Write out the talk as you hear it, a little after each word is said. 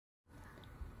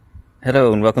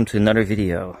Hello and welcome to another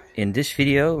video. In this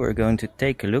video we're going to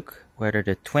take a look whether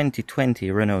the 2020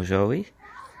 Renault Zoe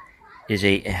is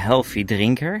a healthy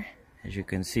drinker, as you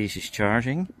can see she's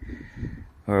charging,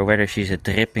 or whether she's a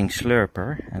dripping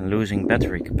slurper and losing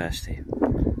battery capacity.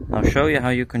 I'll show you how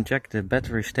you can check the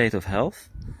battery state of health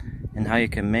and how you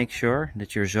can make sure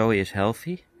that your Zoe is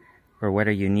healthy, or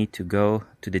whether you need to go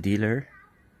to the dealer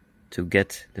to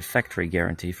get the factory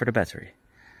guarantee for the battery.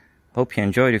 Hope you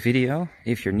enjoy the video.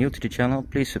 If you're new to the channel,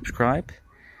 please subscribe.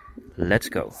 Let's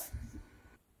go.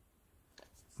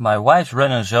 My wife's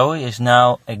Renault Zoe is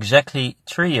now exactly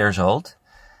 3 years old.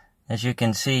 As you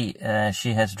can see,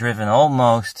 she has driven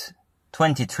almost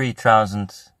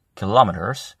 23,000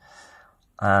 kilometers.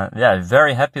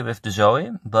 Very happy with the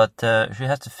Zoe, but she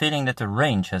has the feeling that the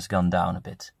range has gone down a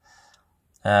bit.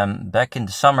 Back in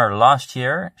the summer last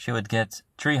year, she would get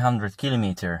 300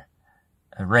 kilometer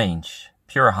range.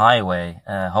 Pure highway,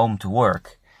 home to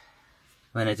work,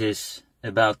 when it is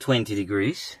about 20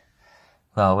 degrees.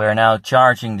 Well, we're now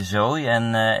charging the Zoe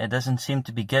and it doesn't seem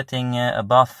to be getting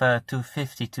above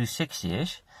 250,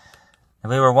 260-ish.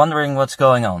 We were wondering what's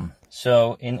going on.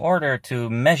 So in order to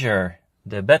measure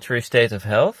the battery state of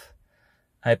health,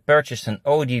 I purchased an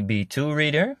ODB2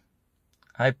 reader.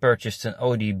 I purchased an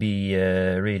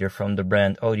ODB reader from the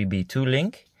brand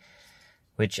ODB2Link,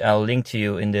 which I'll link to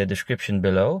you in the description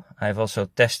below. I've also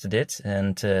tested it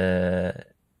and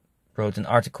wrote an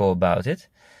article about it.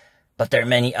 But there are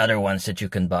many other ones that you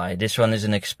can buy. This one is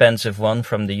an expensive one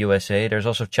from the USA. There's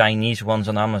also Chinese ones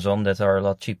on Amazon that are a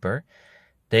lot cheaper.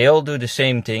 They all do the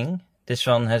same thing. This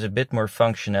one has a bit more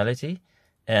functionality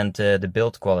and the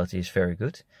build quality is very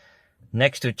good.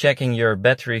 Next to checking your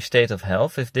battery state of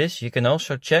health with this, you can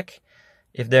also check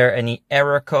if there are any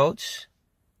error codes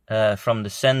from the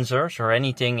sensors or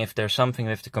anything, if there's something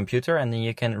with the computer, and then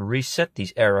you can reset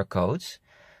these error codes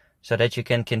so that you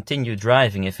can continue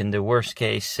driving if in the worst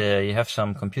case you have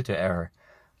some computer error.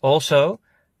 Also,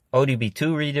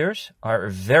 ODB2 readers are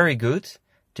very good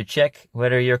to check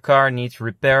whether your car needs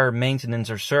repair, maintenance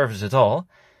or service at all,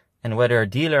 and whether a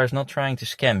dealer is not trying to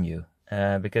scam you.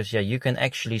 Because you can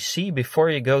actually see before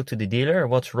you go to the dealer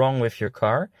what's wrong with your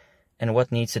car and what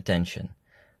needs attention.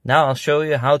 Now I'll show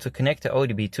you how to connect the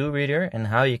ODB2 reader and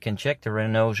how you can check the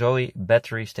Renault Zoe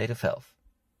battery state of health.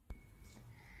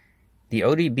 The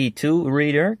ODB2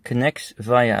 reader connects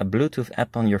via a Bluetooth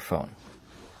app on your phone.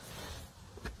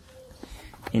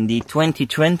 In the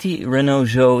 2020 Renault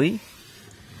Zoe,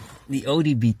 the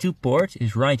ODB2 port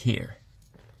is right here.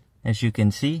 As you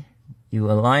can see, you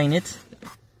align it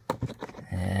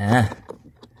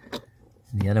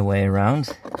the other way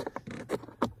around.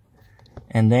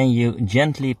 And then you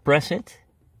gently press it.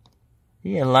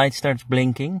 The light starts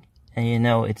blinking and you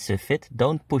know it's a fit.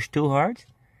 Don't push too hard.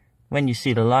 When you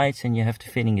see the lights and you have the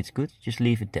feeling it's good, just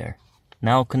leave it there.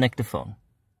 Now I'll connect the phone.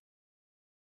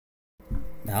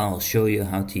 Now I'll show you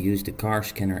how to use the car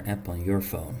scanner app on your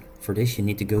phone. For this you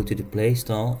need to go to the Play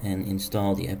Store and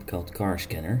install the app called Car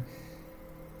Scanner.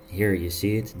 Here you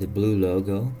see it, the blue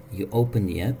logo. You open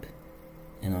the app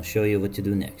and I'll show you what to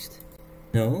do next.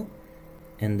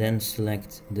 And then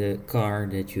select the car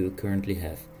that you currently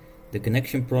have. The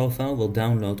connection profile will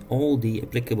download all the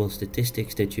applicable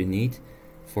statistics that you need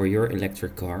for your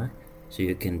electric car, so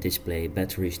you can display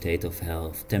battery state of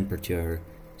health, temperature,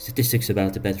 statistics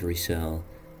about the battery cell,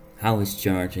 how it's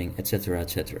charging, etc,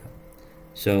 etc.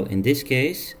 So in this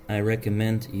case I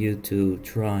recommend you to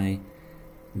try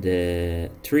the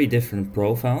 3 different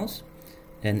profiles.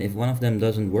 And if one of them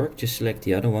doesn't work, just select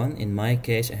the other one. In my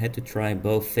case, I had to try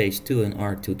both Phase 2 and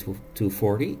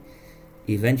R240.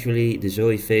 Eventually, the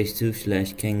Zoe Phase 2 /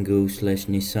 Kangoo /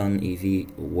 Nissan EV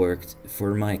worked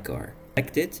for my car.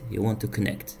 Select it, you want to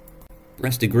connect.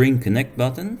 Press the green connect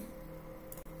button.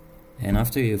 And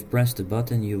after you've pressed the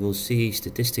button, you will see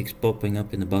statistics popping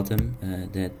up in the bottom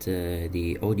that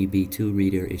the ODB2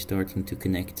 reader is starting to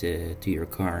connect to your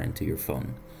car and to your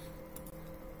phone.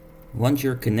 Once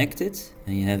you're connected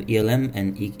and you have ELM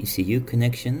and ECU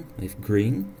connection with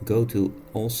green, go to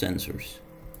All Sensors.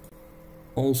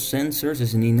 All Sensors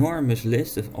is an enormous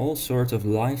list of all sorts of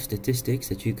live statistics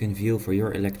that you can view for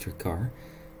your electric car,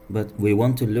 but we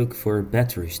want to look for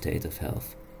battery state of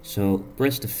health. So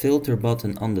press the filter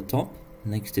button on the top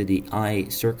next to the I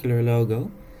circular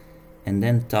logo and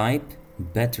then type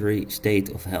battery state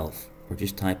of health, or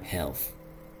just type health,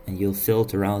 and you'll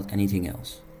filter out anything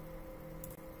else.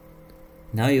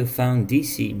 Now you've found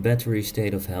DC battery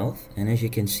state of health, and as you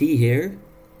can see here,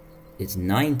 it's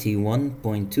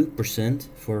 91.2%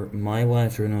 for my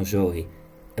wife's Renault Zoe.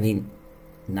 I mean,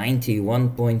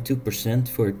 91.2%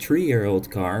 for a 3-year-old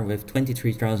car with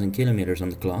 23,000 kilometers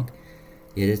on the clock.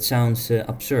 Yeah, that sounds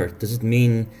absurd. Does it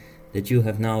mean that you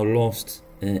have now lost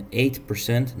 8%,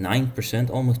 9%,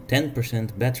 almost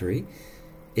 10% battery?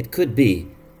 It could be.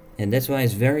 And that's why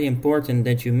it's very important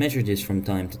that you measure this from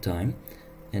time to time.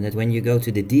 And that when you go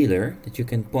to the dealer, that you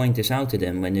can point this out to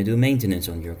them when they do maintenance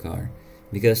on your car.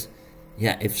 Because,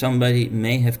 yeah, if somebody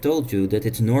may have told you that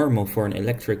it's normal for an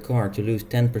electric car to lose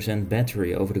 10%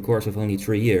 battery over the course of only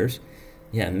 3 years,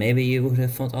 yeah, maybe you would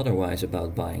have thought otherwise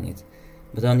about buying it.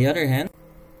 But on the other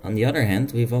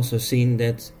hand, we've also seen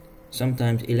that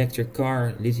sometimes electric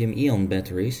car lithium-ion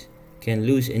batteries can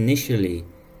lose initially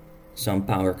some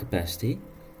power capacity,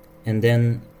 and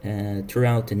then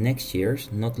throughout the next years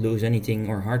not lose anything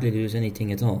or hardly lose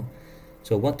anything at all.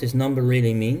 So what this number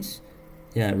really means,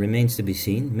 yeah, remains to be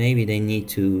seen. Maybe they need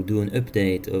to do an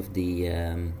update of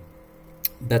the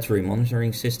battery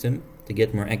monitoring system to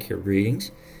get more accurate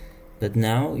readings. But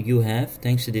now you have,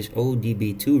 thanks to this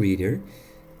ODB2 reader,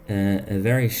 a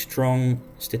very strong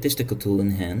statistical tool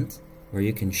in hand where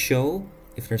you can show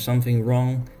if there's something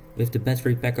wrong with the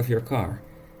battery pack of your car.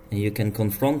 And you can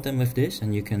confront them with this,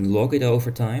 and you can log it over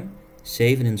time,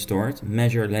 save it and store it,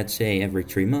 measure, let's say, every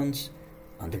 3 months,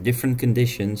 under different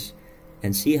conditions,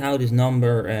 and see how this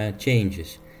number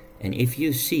changes. And if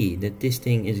you see that this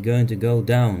thing is going to go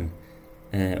down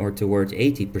or towards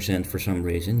 80% for some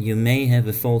reason, you may have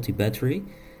a faulty battery,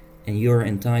 and you're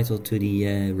entitled to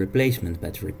the replacement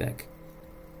battery pack.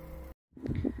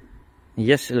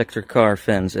 Yes, electric car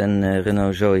fans and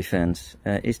Renault Zoe fans,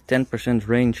 is 10%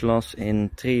 range loss in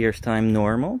 3 years' time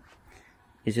normal?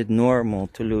 Is it normal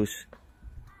to lose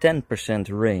 10%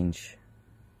 range,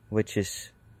 which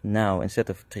is now, instead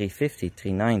of 350,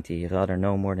 390, rather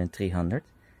no more than 300?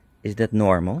 Is that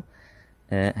normal?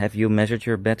 Have you measured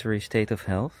your battery state of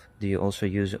health? Do you also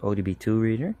use ODB2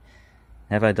 reader?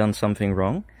 Have I done something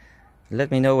wrong?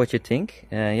 Let me know what you think.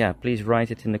 Yeah, please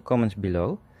write it in the comments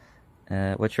below.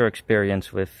 What's your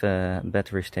experience with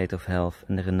battery state of health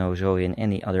in the Renault Zoe and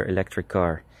any other electric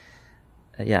car?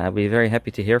 Yeah, I'll be very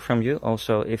happy to hear from you.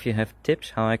 Also, if you have tips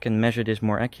how I can measure this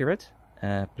more accurate,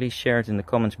 please share it in the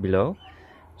comments below.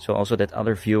 So also that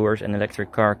other viewers and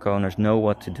electric car owners know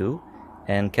what to do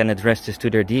and can address this to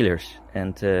their dealers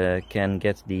and can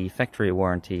get the factory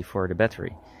warranty for the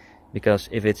battery. Because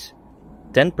if it's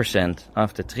 10%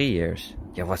 after 3 years,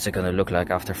 yeah, what's it gonna look like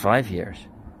after 5 years?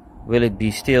 Will it be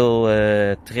still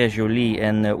très joli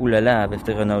and ooh la la with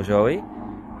the Renault Zoe?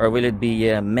 Or will it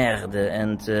be merde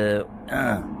and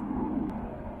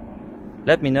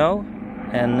Let me know,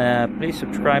 and please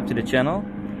subscribe to the channel,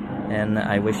 and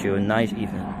I wish you a nice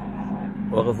evening.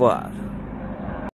 Au revoir.